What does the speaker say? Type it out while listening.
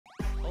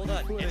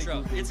Hold on,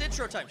 intro. It's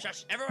intro time.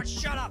 Shush. Everyone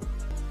shut up.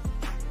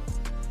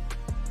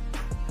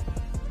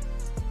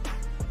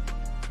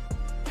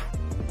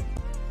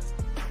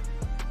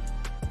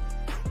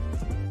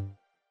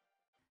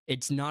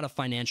 It's not a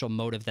financial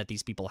motive that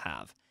these people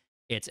have.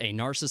 It's a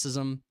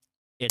narcissism.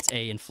 It's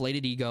a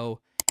inflated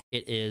ego.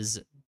 It's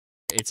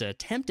an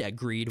attempt at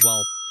greed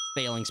while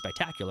failing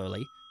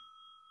spectacularly.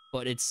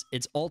 But it's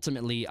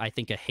ultimately, I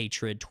think, a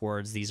hatred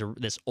towards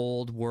this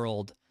old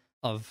world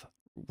of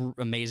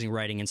amazing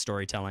writing and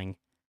storytelling.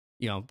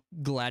 You know,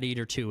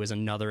 Gladiator 2 is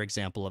another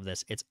example of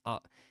this.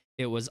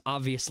 It was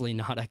obviously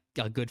not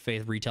a good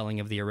faith retelling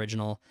of the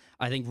original.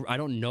 I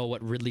don't know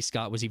what Ridley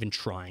Scott was even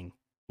trying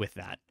with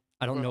that.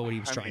 I don't know what he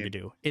was trying to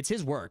do. It's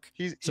his work.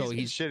 He's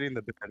shitting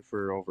the bed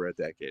for over a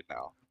decade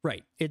now.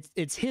 Right.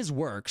 It's his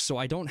work, so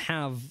I don't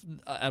have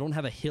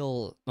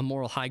a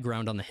moral high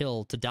ground on the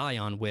hill to die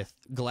on with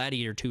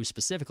Gladiator 2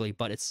 specifically,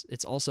 but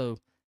it's also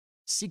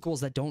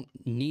sequels that don't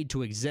need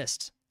to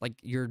exist. Like,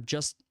 you're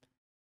just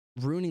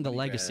ruining the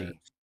legacy.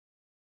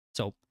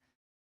 So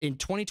in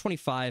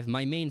 2025,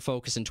 my main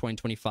focus in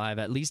 2025,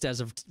 at least as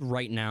of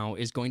right now,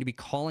 is going to be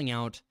calling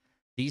out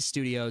these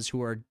studios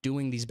who are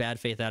doing these bad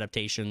faith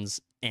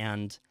adaptations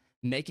and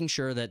making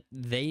sure that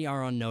they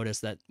are on notice,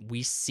 that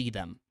we see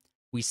them.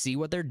 We see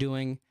what they're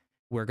doing.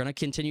 We're going to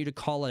continue to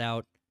call it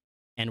out,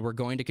 and we're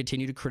going to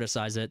continue to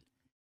criticize it.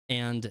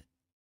 And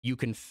you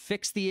can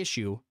fix the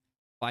issue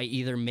by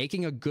either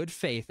making a good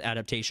faith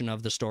adaptation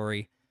of the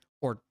story,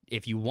 or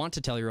if you want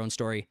to tell your own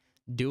story,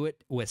 do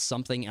it with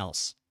something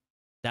else.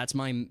 That's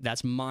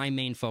my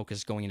main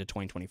focus going into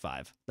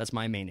 2025. That's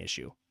my main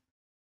issue.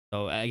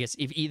 So I guess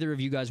if either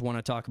of you guys want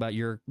to talk about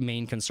your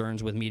main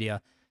concerns with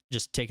media,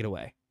 just take it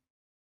away.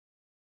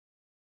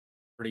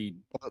 Pretty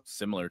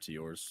similar to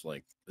yours.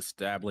 Like,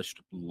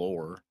 established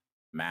lore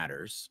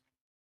matters,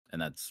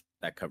 and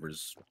that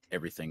covers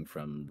everything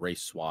from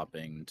race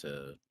swapping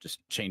to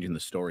just changing the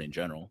story in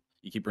general.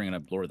 You keep bringing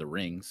up Lord of the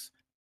Rings.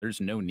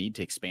 There's no need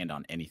to expand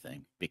on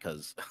anything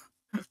because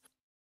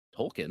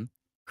Tolkien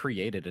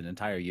created an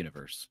entire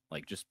universe.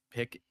 Like, just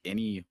pick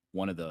any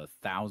one of the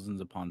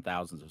thousands upon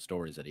thousands of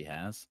stories that he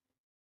has.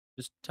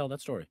 Just tell that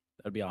story.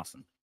 That would be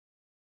awesome.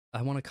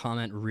 I want to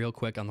comment real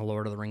quick on the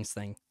Lord of the Rings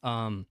thing.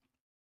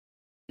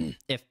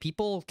 If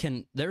people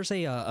can, there's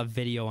a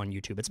video on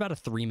YouTube. It's about a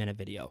 3-minute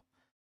video.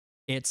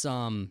 It's it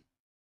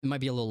might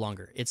be a little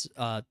longer. It's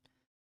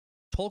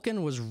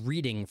Tolkien was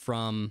reading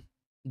from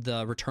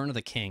the Return of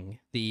the King,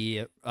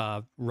 the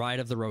Ride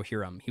of the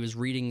Rohirrim. He was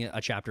reading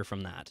a chapter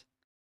from that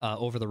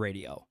over the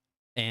radio,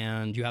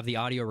 and you have the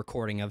audio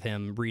recording of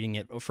him reading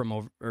it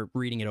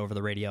reading it over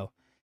the radio.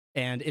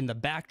 And in the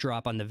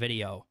backdrop on the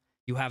video,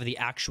 you have the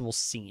actual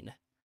scene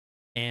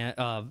and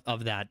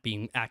of that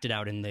being acted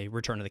out in the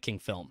Return of the King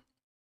film.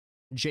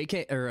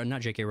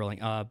 Not J.K. Rowling,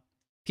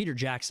 Peter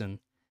Jackson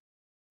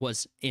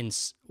was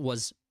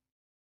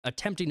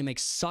attempting to make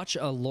such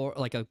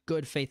a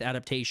good faith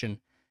adaptation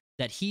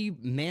that he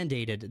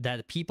mandated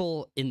that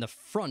people in the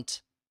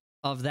front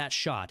of that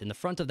shot, in the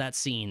front of that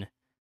scene,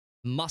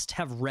 must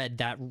have read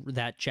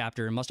that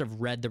chapter and must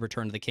have read the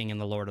Return of the King and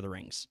the Lord of the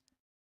Rings.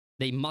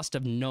 They must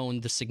have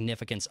known the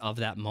significance of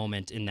that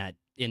moment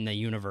in the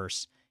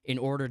universe in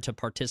order to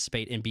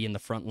participate and be in the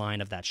front line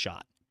of that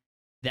shot.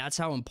 That's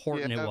how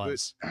important it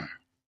was.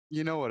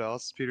 You know what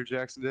else Peter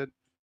Jackson did?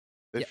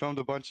 They filmed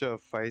a bunch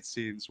of fight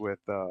scenes with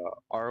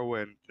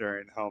Arwen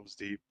during Helm's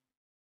Deep.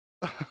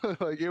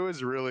 Like, it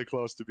was really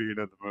close to being in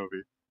the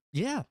movie.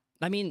 Yeah,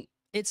 I mean,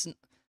 it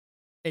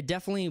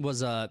definitely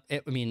was I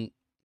mean,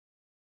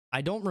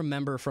 I don't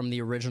remember from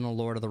the original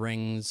Lord of the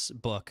Rings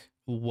book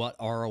what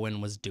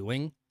Arwen was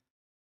doing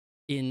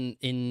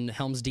in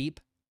Helm's Deep.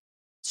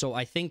 So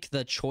I think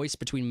the choice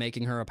between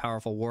making her a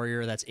powerful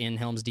warrior that's in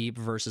Helm's Deep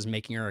versus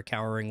making her a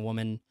cowering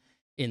woman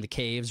in the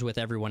caves with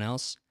everyone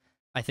else,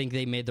 I think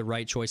they made the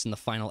right choice in the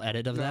final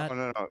edit of that.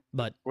 No.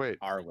 But wait,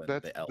 Arwen,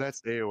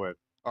 that's Eowyn.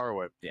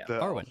 Arwen. Yeah.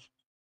 Arwen.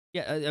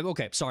 Yeah.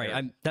 Okay. Sorry.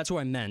 Yeah. That's who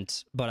I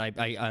meant, but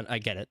I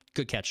get it.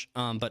 Good catch.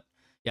 But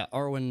yeah,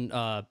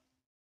 Arwen.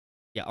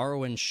 Yeah,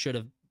 Arwen should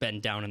have been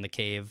down in the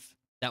cave.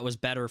 That was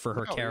better for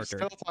her character.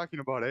 We're still talking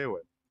about Eowyn.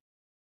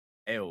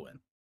 Eowyn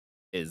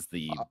is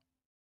the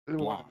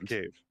blonde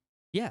cave.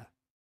 Yeah.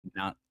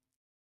 Not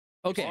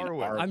okay.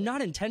 Arwen. I'm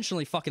not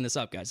intentionally fucking this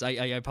up, guys. I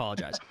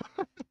apologize.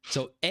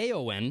 So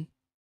Eowyn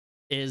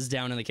is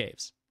down in the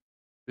caves.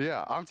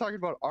 Yeah, I'm talking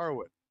about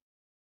Arwen.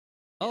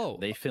 Oh,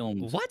 they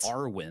filmed what?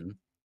 Arwen,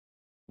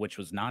 which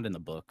was not in the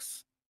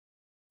books,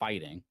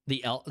 fighting.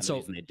 The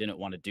reason they didn't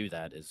want to do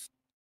that is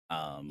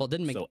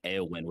so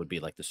Eowyn would be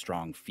like the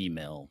strong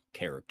female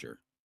character.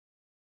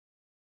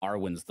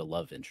 Arwen's the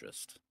love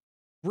interest.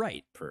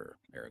 Right. For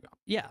Aragorn.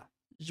 Yeah.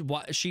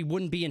 She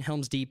wouldn't be in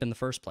Helm's Deep in the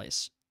first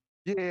place.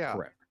 Yeah.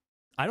 Correct.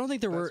 I don't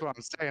think there were... That's what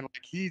I'm saying.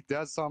 Like, he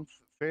does some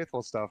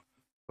faithful stuff,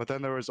 but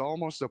then there was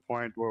almost a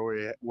point where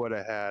we would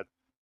have had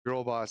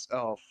Girl Boss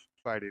Elf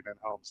fighting in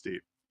Helm's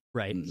Deep.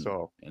 Right. And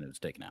it was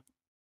taken out.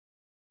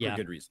 Yeah.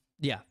 For good reason.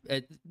 Yeah.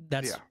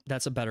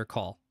 That's a better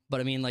call. But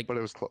I mean, like... But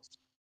it was close.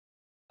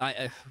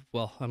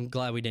 Well, I'm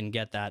glad we didn't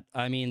get that.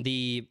 I mean,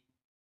 the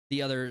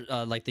the other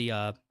like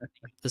the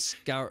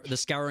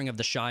scouring of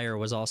the Shire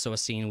was also a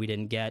scene we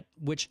didn't get,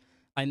 which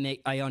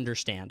I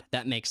understand.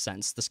 That makes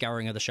sense. The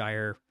scouring of the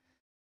Shire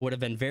would have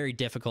been very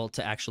difficult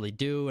to actually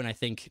do, and I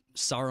think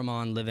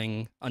Saruman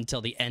living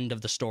until the end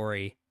of the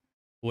story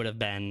would have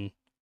been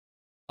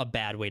a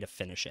bad way to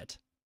finish it.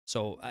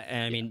 So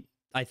I mean,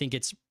 I think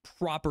it's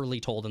properly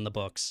told in the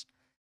books,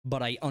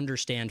 but I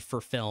understand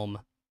for film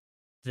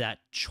that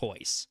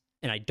choice,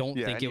 and I don't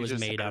think and it was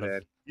made out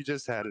of. You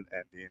just had an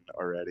ending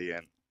already,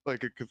 and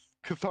like a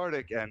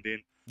cathartic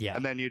ending, Yeah,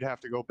 and then you'd have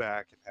to go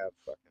back and have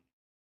fucking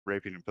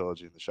raping and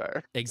pillaging the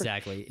Shire.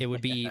 exactly. It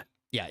would be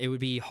it would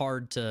be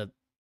hard to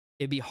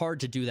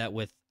do that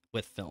with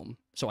film.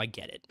 So I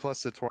get it.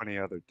 Plus the 20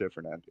 other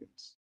different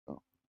endings.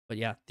 So. But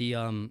yeah,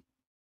 the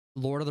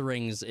Lord of the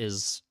Rings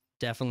is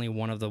definitely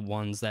one of the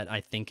ones that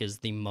I think is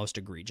the most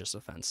egregious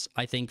offense.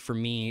 I think for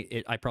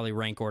me, I probably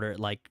rank order it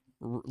like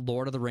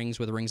Lord of the Rings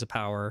with Rings of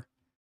Power.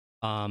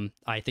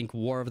 I think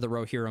War of the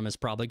Rohirrim is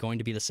probably going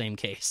to be the same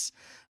case,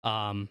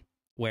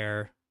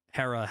 where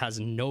Hera has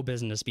no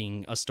business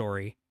being a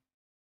story,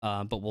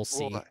 but we'll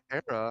see. Well,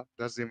 Hera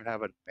doesn't even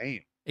have a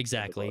name.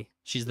 Exactly.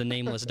 She's the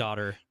nameless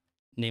daughter.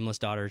 Nameless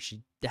daughter.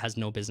 She has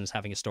no business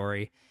having a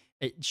story.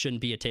 It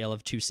shouldn't be a tale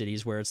of two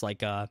cities where it's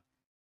like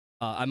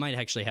I might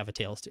actually have a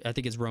tale. I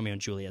think it's Romeo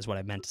and Juliet is what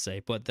I meant to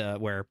say, but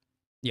where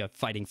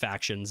fighting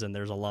factions and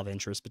there's a love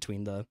interest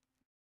between the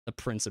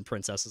prince and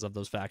princesses of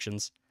those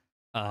factions.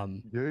 I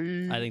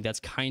think that's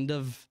kind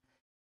of,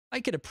 I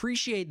could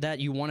appreciate that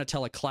you want to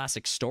tell a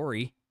classic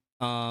story,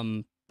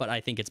 but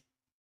I think it's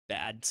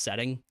bad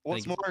setting. Well,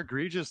 it's more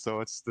egregious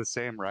though. It's the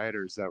same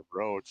writers that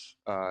wrote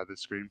the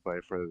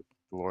screenplay for the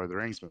Lord of the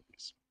Rings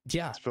movies.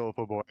 Yeah, it's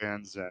Philippa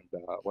Boyens and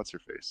what's her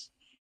face.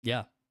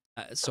 Yeah.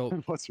 So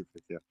what's her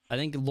face? Yeah. I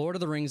think Lord of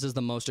the Rings is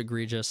the most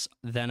egregious.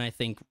 Then I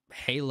think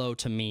Halo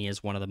to me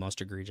is one of the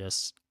most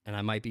egregious, and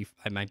I might be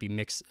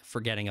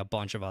forgetting a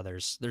bunch of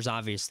others. There's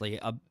obviously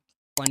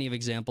plenty of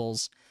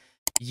examples,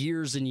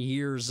 years and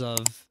years of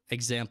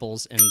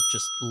examples, and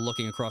just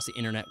looking across the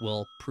internet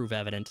will prove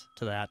evident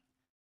to that.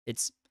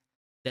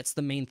 That's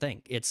the main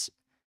thing. It's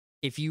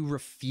if you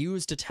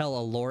refuse to tell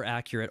a lore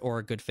accurate or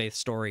a good faith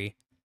story,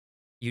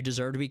 you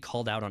deserve to be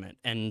called out on it.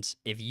 And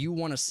if you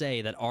want to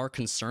say that our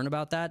concern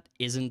about that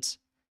isn't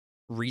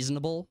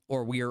reasonable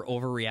or we are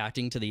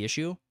overreacting to the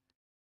issue,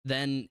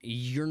 then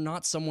you're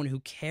not someone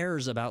who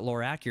cares about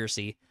lore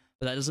accuracy,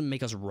 but that doesn't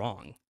make us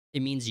wrong.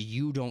 It means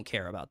you don't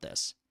care about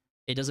this.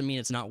 It doesn't mean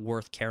it's not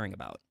worth caring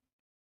about.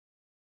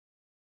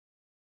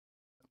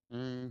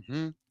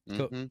 Cody,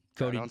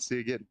 I don't see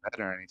it getting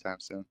better anytime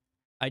soon.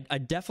 I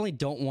definitely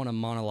don't want a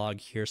monologue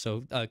here.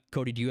 So,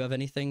 Cody, do you have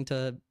anything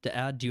to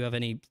add? Do you have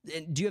any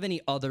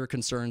other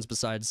concerns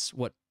besides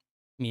what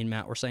me and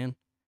Matt were saying?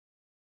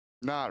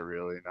 Not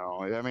really,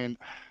 no. I mean,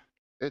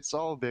 it's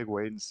all a big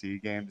wait and see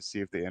game to see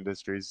if the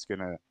industry is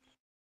gonna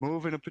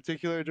move in a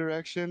particular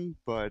direction.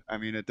 But I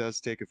mean, it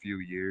does take a few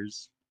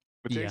years.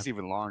 It takes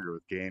even longer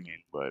with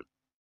gaming. But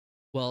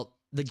well,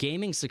 the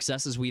gaming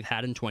successes we've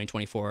had in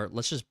 2024.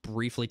 Let's just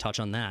briefly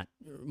touch on that.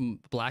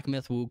 Black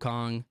Myth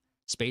Wukong.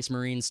 Space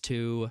Marines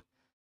 2,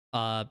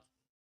 was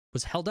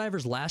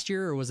Helldivers last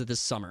year or was it this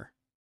summer?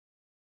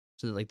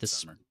 So like this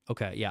summer.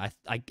 Okay, yeah,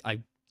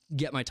 I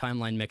get my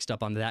timeline mixed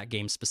up on that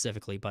game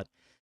specifically, but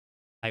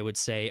I would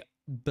say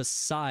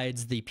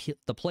besides the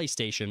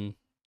PlayStation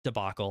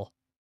debacle,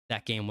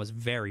 that game was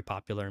very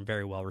popular and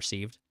very well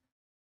received,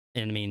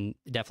 and I mean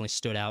it definitely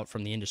stood out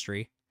from the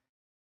industry.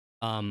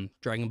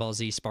 Dragon Ball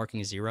Z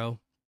Sparking Zero,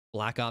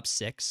 Black Ops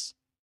 6.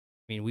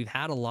 I mean, we've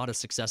had a lot of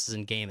successes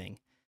in gaming.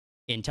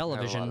 In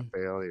television, a lot of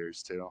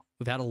failures too.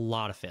 We've had a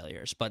lot of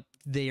failures, but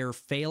they are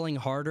failing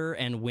harder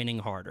and winning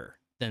harder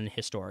than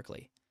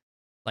historically.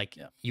 Like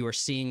you are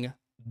seeing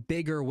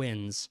bigger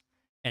wins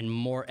and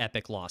more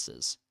epic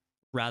losses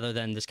rather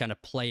than this kind of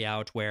play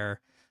out where,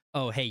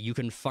 oh, hey, you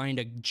can find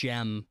a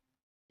gem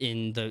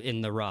in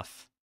the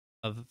rough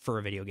for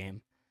a video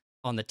game.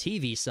 On the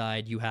TV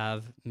side, you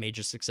have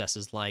major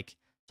successes like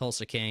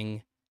Tulsa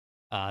King,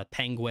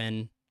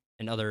 Penguin,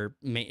 and other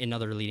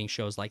leading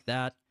shows like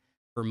that.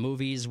 For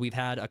movies, we've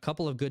had a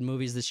couple of good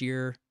movies this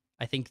year.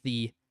 I think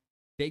the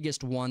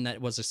biggest one that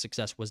was a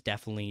success was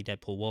definitely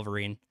Deadpool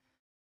Wolverine.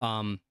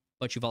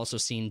 But you've also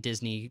seen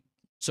Disney.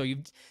 So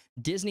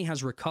Disney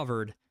has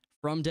recovered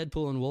from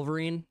Deadpool and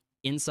Wolverine,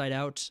 Inside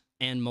Out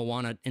and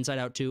Moana, Inside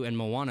Out 2 and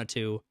Moana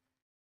 2,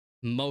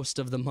 most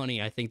of the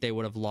money I think they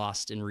would have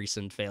lost in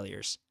recent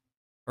failures,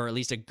 or at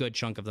least a good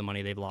chunk of the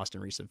money they've lost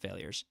in recent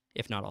failures,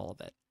 if not all of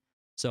it.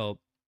 So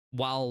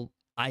while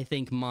I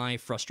think my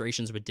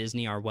frustrations with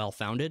Disney are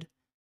well-founded,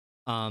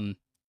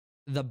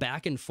 the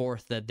back and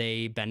forth that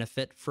they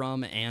benefit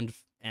from and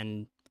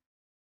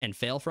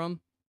fail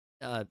from,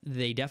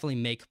 they definitely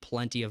make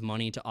plenty of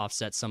money to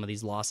offset some of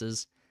these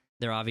losses.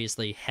 They're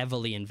obviously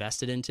heavily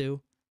invested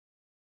into.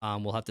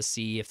 We'll have to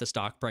see if the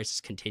stock prices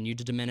continue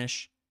to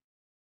diminish.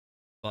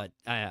 But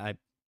the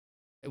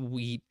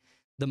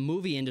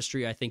movie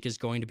industry, I think, is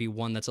going to be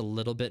one that's a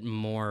little bit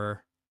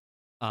more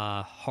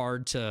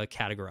hard to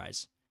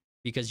categorize.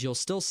 because you'll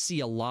still see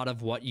a lot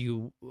of what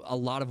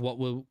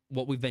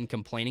we've been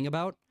complaining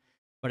about,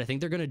 but I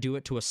think they're going to do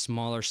it to a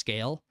smaller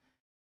scale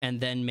and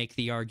then make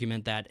the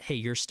argument that, hey,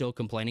 you're still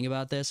complaining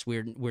about this.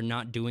 We're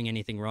not doing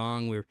anything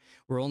wrong.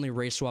 We're only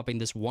race swapping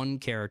this one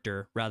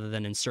character rather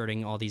than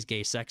inserting all these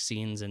gay sex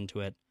scenes into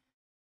it.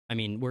 I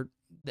mean,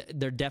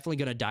 they're definitely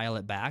going to dial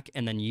it back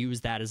and then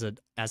use that as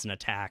an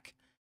attack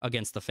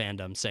against the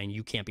fandom, saying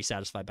you can't be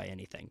satisfied by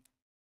anything.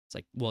 It's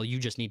like, well, you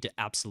just need to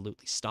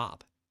absolutely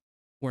stop.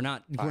 I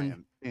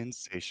am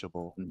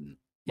insatiable.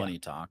 Money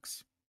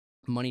talks.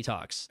 Money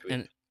talks.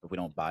 And if we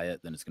don't buy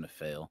it, then it's going to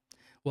fail.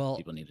 Well,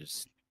 people need to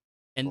just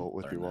vote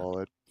with your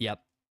wallet. Yep.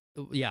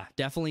 Yeah,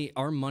 definitely.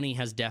 Our money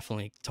has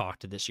definitely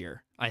talked this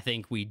year. I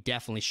think we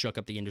definitely shook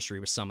up the industry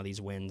with some of these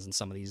wins and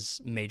some of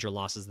these major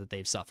losses that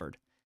they've suffered.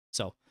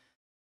 So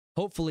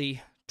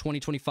hopefully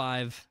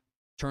 2025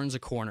 turns a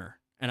corner,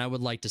 and I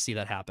would like to see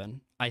that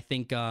happen. I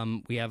think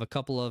we have a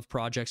couple of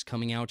projects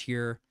coming out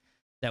here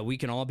that we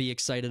can all be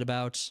excited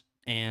about,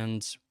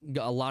 and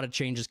a lot of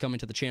changes coming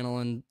to the channel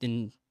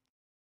in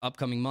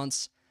upcoming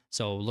months.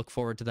 So look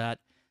forward to that.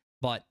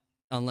 But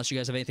unless you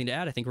guys have anything to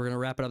add, I think we're going to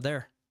wrap it up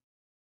there.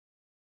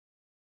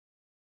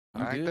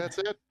 I think that's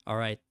it. All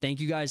right. Thank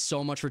you guys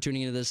so much for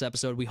tuning into this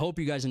episode. We hope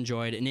you guys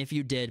enjoyed. And if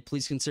you did,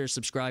 please consider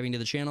subscribing to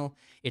the channel.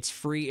 It's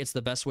free. It's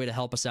the best way to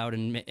help us out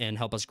and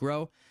help us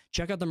grow.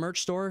 Check out the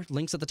merch store.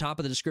 Links at the top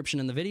of the description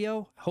in the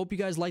video. Hope you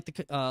guys like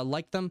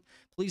them.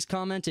 Please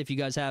comment if you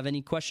guys have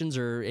any questions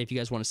or if you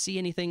guys want to see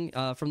anything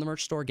from the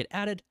merch store, get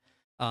added.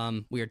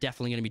 We are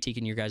definitely going to be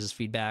taking your guys'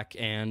 feedback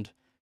and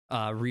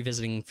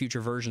revisiting future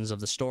versions of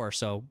the store.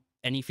 So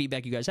any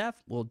feedback you guys have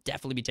will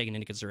definitely be taken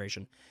into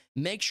consideration.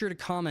 Make sure to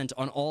comment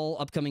on all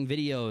upcoming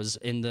videos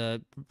in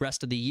the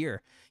rest of the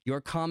year.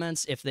 Your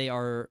comments, if they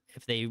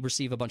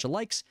receive a bunch of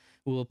likes,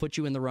 we will put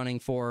you in the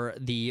running for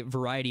the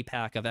variety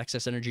pack of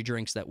excess energy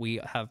drinks that we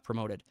have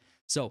promoted.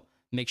 So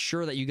make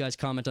sure that you guys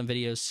comment on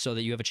videos so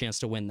that you have a chance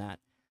to win that.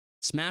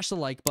 Smash the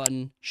like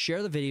button,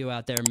 share the video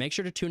out there. Make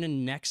sure to tune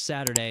in next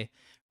Saturday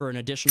for an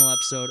additional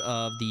episode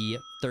of the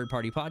Third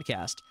Party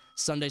Podcast.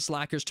 Sunday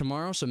Slackers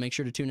tomorrow, so make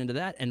sure to tune into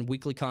that, and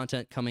weekly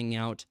content coming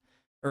out,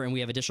 and we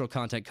have additional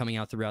content coming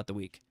out throughout the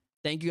week.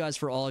 Thank you guys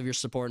for all of your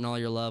support and all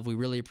your love. We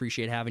really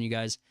appreciate having you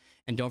guys,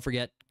 and don't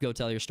forget, go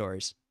tell your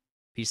stories.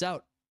 Peace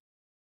out.